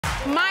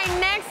My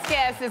next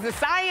guest is a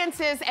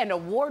scientist and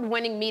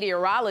award-winning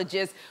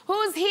meteorologist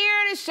who's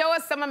here to show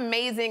us some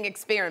amazing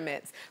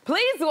experiments.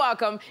 Please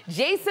welcome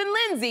Jason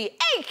Lindsey,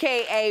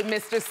 a.k.a.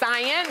 Mr.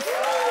 Science.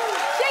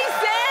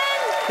 Jason!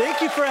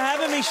 Thank you for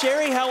having me,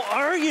 Sherri. How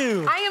are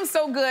you? I am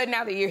so good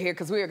now that you're here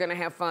because we are going to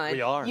have fun.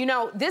 We are. You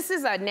know, this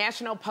is a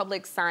National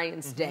Public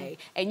Science Day,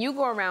 and you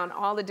go around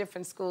all the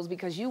different schools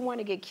because you want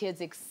to get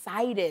kids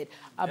excited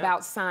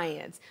about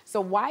science. So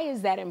why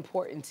is that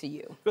important to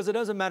you? Because it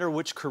doesn't matter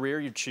which career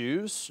you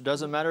choose. It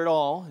doesn't matter at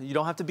all. You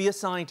don't have to be a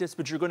scientist,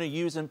 but you're going to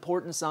use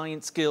important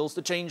science skills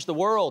to change the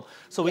world.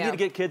 So we need to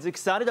get kids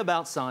excited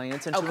about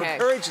science and to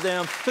encourage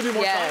them to do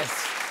more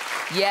science.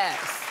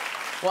 Yes.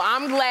 Well,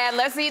 I'm glad.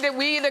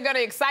 We either going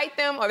to excite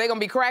them or they're going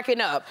to be cracking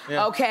up.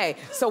 Yeah. Okay,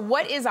 so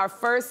what is our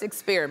first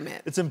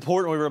experiment? It's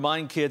important we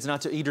remind kids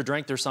not to eat or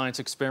drink their science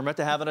experiment,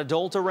 to have an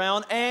adult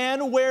around,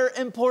 and wear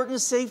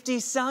important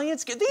safety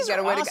science. These are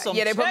awesome.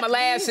 Yeah, they put my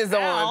lashes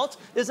on.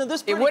 Isn't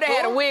this pretty It would have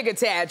cool? had a wig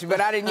attached, but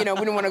I didn't, we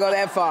didn't want to go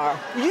that far.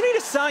 You need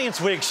a science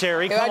wig,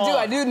 Sherri. Come on.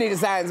 I do need a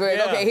science wig.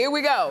 Yeah. Okay, here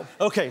we go.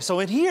 Okay, so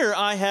in here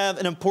I have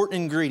an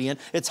important ingredient.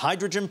 It's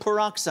hydrogen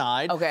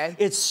peroxide. Okay.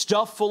 It's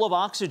stuffed full of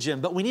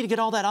oxygen, but we need to get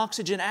all that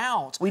oxygen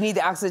out. We need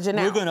the oxygen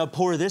out. We're gonna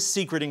pour this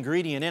secret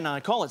ingredient in. I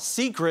call it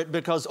secret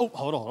because, oh,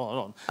 hold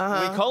on.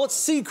 We call it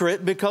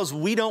secret because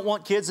we don't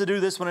want kids to do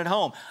this one at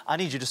home. I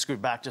need you to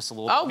scoot back just a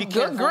little bit. Oh,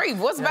 good grief.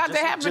 What's about to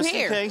happen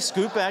here? Okay,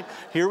 scoot back.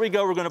 Here we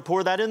go. We're gonna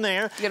pour that in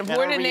there. You're gonna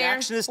pour it in there.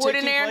 Reaction is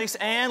taking place.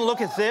 And look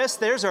at this.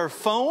 There's our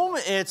foam.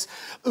 It's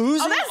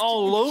oozing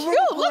all over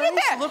the place. Look at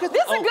that.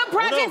 This is a good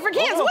project for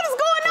kids. What is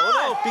going on?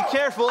 Oh, no. Be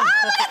careful. Oh,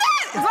 look at that.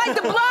 It's like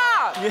the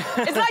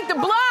blob. It's like the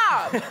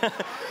blob.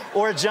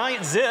 Or a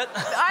giant zit.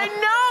 I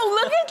know,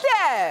 look at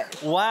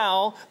that.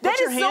 Wow. That Put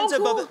your is hands so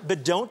cool. above it,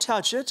 but don't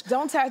touch it.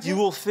 Don't touch it. You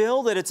will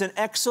feel that it's an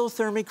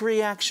exothermic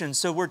reaction.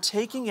 So we're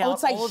taking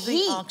out all of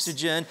the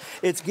oxygen.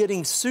 It's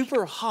getting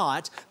super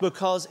hot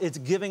because it's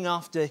giving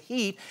off the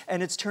heat,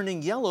 and it's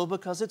turning yellow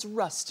because it's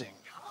rusting.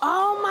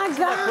 Oh my God.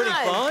 Isn't that pretty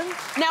fun?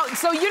 Now,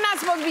 so you're not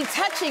supposed to be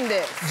touching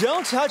this.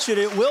 Don't touch it.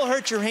 It will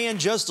hurt your hand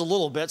just a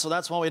little bit, so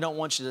that's why we don't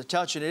want you to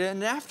touch it.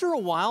 And after a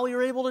while,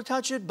 you're able to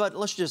touch it, but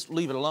let's just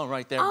leave it alone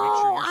right there. Oh, make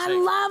sure you're safe.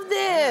 I love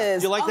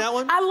this. You like that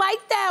one? I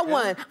like that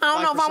one. I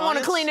don't know if I want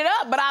to clean it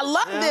up, but I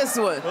love this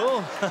one.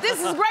 Oh. This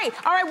is great.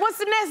 All right, what's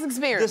the next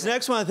experiment? This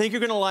next one I think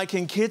you're going to like,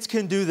 and kids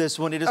can do this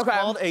one. It is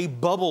called a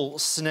bubble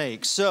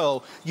snake.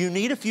 So you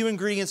need a few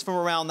ingredients from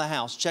around the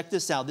house. Check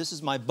this out. This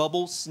is my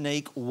bubble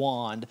snake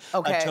wand.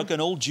 Okay. I took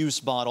an old juice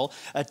bottle,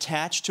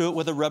 attached to it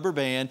with a rubber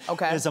band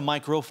as a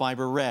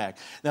microfiber rag.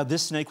 Now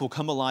this snake will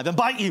come alive and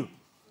bite you.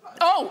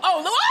 Oh,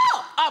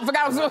 I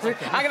forgot I was supposed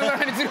to. I gotta learn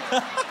how to do.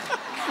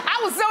 I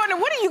was so into,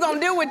 what are you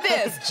gonna do with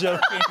this?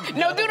 Joking.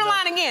 No, do the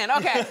line again.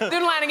 Okay, do the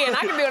line again.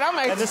 I can do it. I'm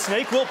like, and the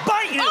snake will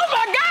bite you. Oh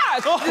my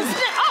gosh! Oh,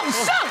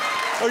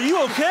 shoot! Are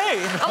you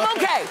okay? I'm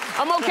okay.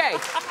 I'm okay.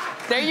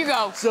 There you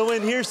go. So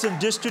in here, some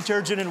dish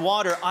detergent and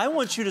water. I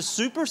want you to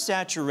super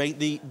saturate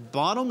the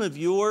bottom of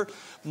your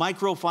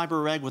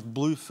microfiber rag with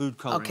blue food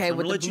coloring. Okay, so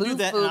with the blue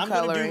food and I'm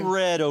coloring. going to do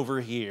red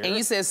over here. And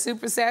you said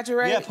super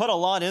saturate? Yeah, put a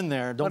lot in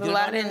there. Don't put get a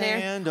lot it on in your there.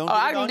 hand. Don't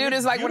I can do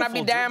this like when I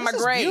be dyeing my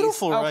grades.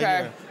 Beautiful right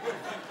here.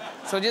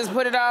 So just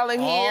put it all in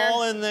here.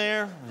 All in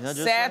there.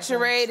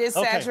 Saturated,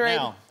 saturated.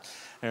 Now,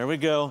 there we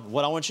go.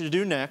 What I want you to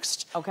do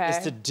next is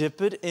to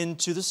dip it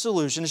into the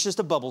solution. It's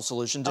just a bubble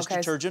solution, just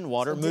detergent,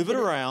 water. So move it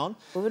around.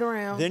 Move it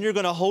around. Then you're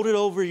going to hold it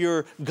over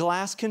your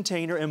glass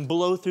container and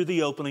blow through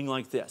the opening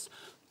like this.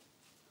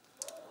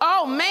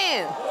 Oh,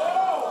 man.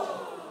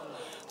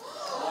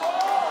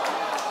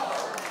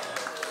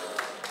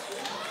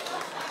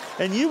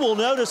 And you will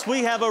notice we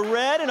have a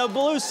red and a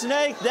blue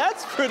snake.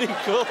 That's pretty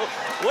cool.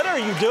 What are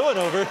you doing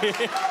over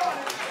here?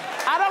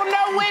 I don't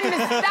know when to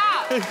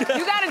stop.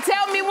 You got to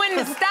tell me when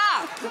to stop.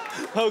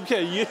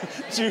 Okay, you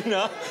do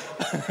not.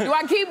 Do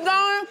I keep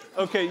going?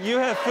 Okay, you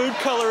have food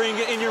coloring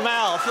in your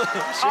mouth.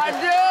 I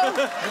do?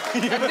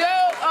 I do?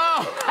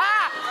 Oh,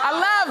 I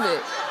love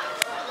it.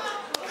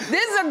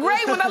 This is a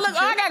great one. Look,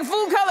 I got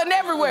food coloring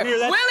everywhere. Here,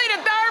 Willie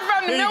the Third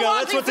from the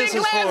Milwaukee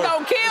Sinclair's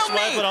gonna kill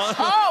me.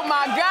 Oh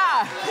my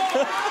God.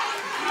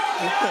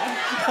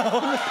 How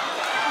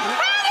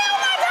did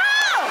my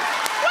dog?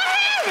 What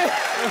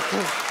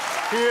happened?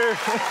 Here.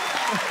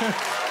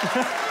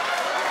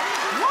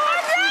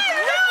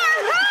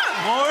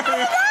 More.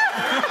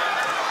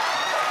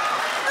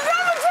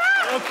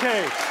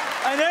 Okay.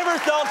 I never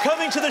thought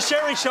coming to the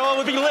Sherri Show I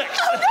would be licked.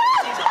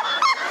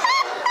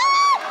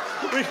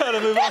 We gotta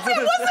move on to this.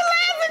 What's the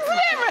last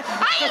experiment?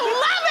 I am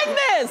loving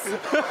this.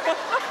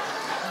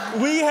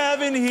 We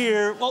have in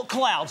here, well,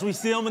 clouds. We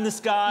see them in the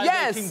sky.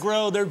 Yes. They can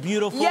grow. They're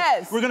beautiful.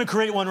 Yes. We're going to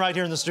create one right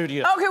here in the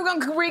studio. Okay, we're going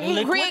to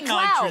create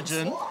clouds.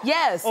 Nitrogen.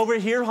 Yes. Over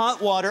here,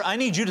 hot water. I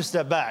need you to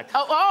step back.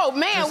 Oh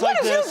man, just what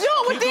like are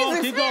you doing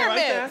with these Right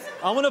experiments?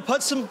 I'm going to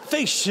put some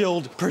face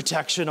shield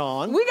protection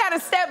on. We got to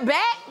step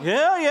back?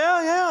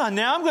 Yeah.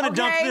 Now I'm going to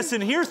dump this in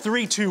here.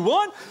 3, 2, 1.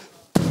 Oh,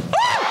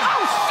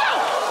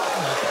 shoot!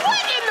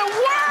 What in the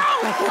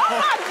world? Oh,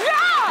 my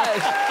gosh!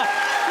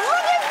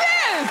 Look at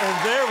this! And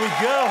there we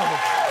go.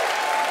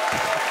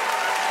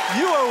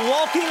 You are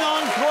walking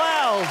on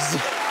clouds.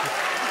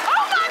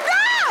 Oh my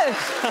gosh!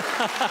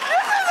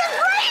 This is the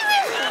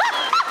craziest!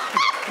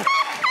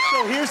 So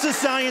here's the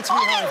science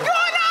behind it. What is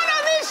going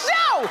on this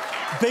show?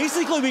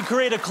 Basically, we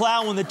create a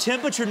cloud when the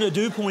temperature and the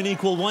dew point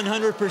equal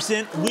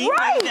 100%. We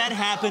made that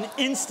happen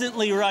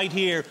instantly right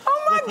here.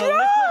 Oh my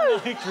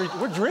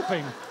God! We're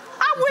dripping.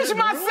 I wish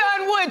my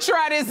son would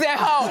try this at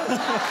home.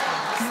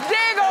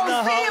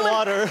 Daggone hot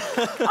water.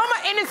 Oh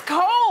my, and it's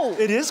cold.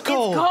 It is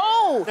cold. It's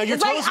cold. Now,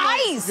 it's like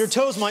ice. Your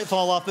toes might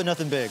fall off, but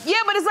nothing big.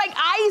 Yeah, but it's like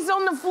ice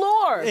on the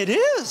floor. It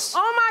is.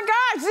 Oh my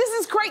gosh, this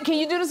is great. Can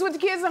you do this with the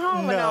kids at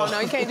home? No, no,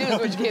 you can't do this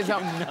with your kids at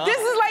home. No. This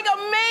is like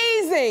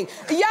amazing.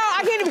 Y'all,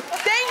 I can't even,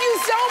 thank you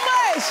so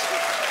much,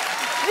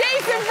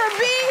 Jason, for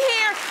being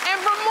here. And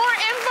for more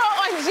info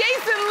on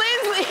Jason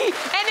Lindsey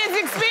and his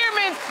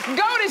experiments,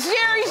 go to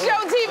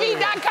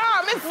SherriShowTV.com.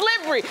 It's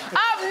slippery.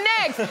 Up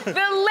next, the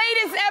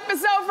latest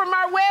episode from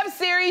our web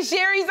series,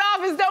 Sherri's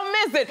Office. Don't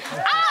miss it.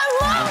 I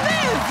love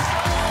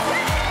this.